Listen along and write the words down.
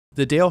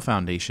The Dale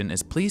Foundation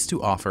is pleased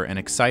to offer an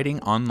exciting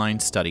online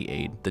study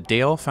aid, the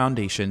Dale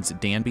Foundation's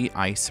DANB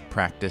ICE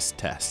Practice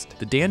Test.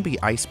 The DANB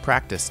ICE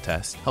Practice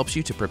Test helps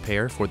you to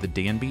prepare for the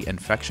DANB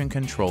Infection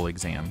Control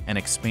Exam and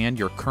expand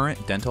your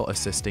current dental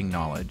assisting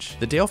knowledge.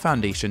 The Dale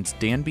Foundation's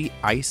DANB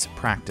ICE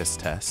Practice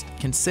Test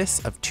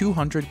consists of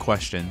 200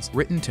 questions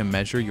written to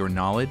measure your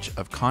knowledge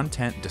of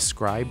content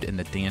described in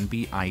the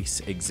DANB ICE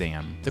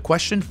exam. The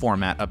question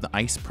format of the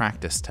ICE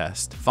Practice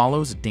Test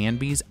follows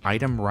DANB's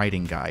item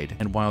writing guide,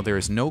 and while there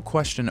is no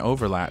question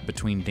overlap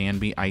between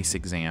DANB ICE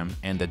exam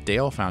and the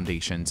Dale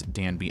Foundation's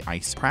DANB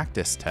ICE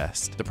Practice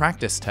Test, the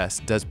practice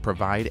test does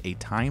provide a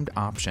timed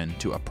option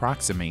to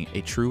approximate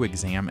a true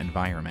exam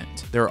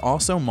environment. There are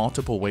also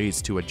multiple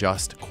ways to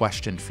adjust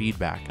question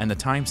feedback and the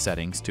time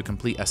settings to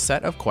complete a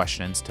set of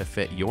questions to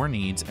fit your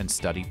needs and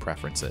study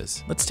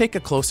preferences. Let's take a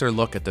closer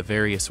look at the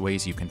various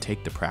ways you can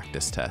take the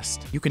practice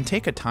test. You can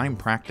take a time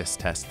practice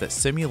test that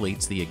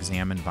simulates the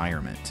exam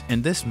environment.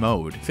 In this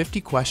mode, 50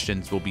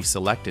 questions will be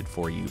selected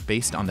for you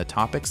based on the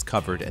topics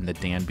covered in the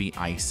DANB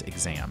ICE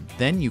exam.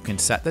 Then you can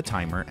set the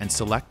timer and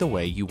select the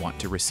way you want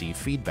to receive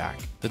feedback.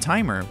 The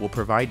timer will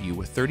provide you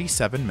with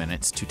 37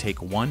 minutes to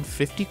take one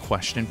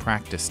 50-question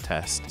practice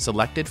test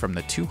selected from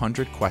the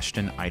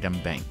 200-question item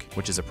bank,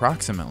 which is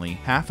approximately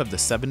half of the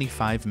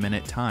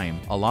 75-minute time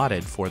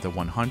allotted for the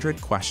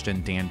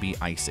 100-question DANB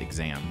ICE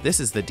exam. This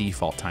is the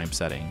default time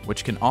setting,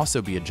 which can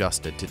also be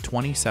adjusted to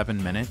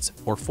 27 minutes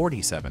or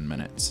 47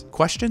 minutes.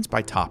 Questions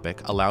by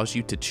topic allows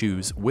you to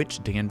choose which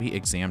DANB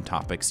exam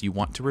topics you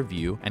want to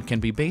review and can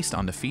be based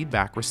on the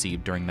feedback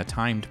received during the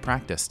timed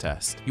practice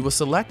test. You will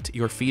select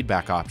your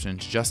feedback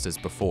options just as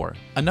before.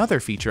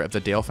 Another feature of the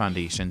Dale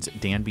Foundation's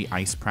DANB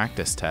ICE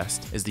practice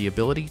test is the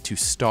ability to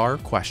star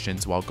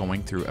questions while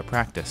going through a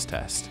practice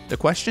test. The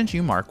questions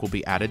you mark will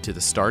be added to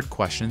the starred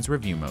questions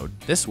review mode.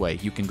 This way,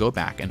 you can go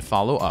back and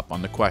follow up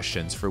on the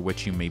questions for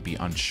which you may be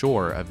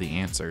unsure of the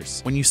answers.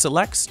 When you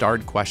select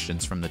starred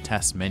questions from the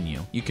test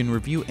menu, you can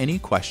review any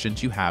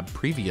questions you have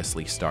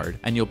previously starred,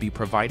 and you'll be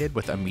provided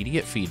with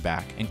immediate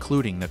feedback,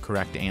 including the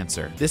correct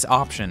answer. This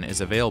option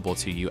is available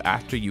to you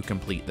after you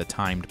complete the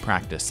timed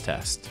practice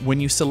test. When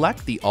you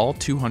select the All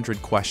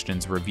 200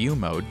 Questions review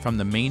mode from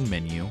the main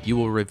menu, you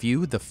will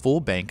review the full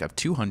bank of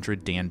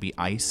 200 DANB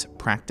ICE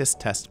practice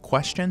test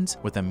questions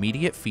with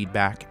immediate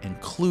feedback,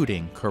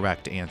 including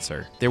correct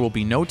answer. There will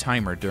be no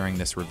timer during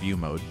this review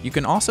mode. You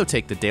can also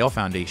take the Dale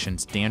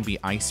Foundation's DANB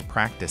ICE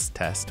practice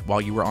test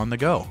while you are on the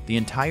go. The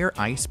entire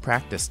ICE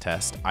practice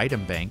test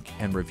item bank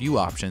and review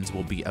options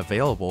will be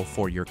available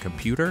for your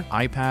computer,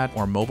 iPad,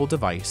 or mobile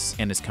device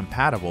and is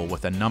compatible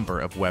with a number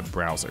of web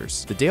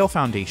browsers. The Dale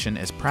Foundation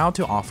is proud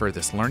to offer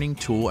this learning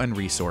tool and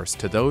resource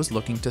to those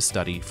looking to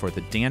study for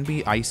the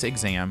DANB ICE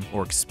exam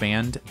or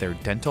expand their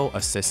dental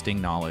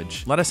assisting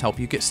knowledge. Let us help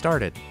you get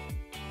started.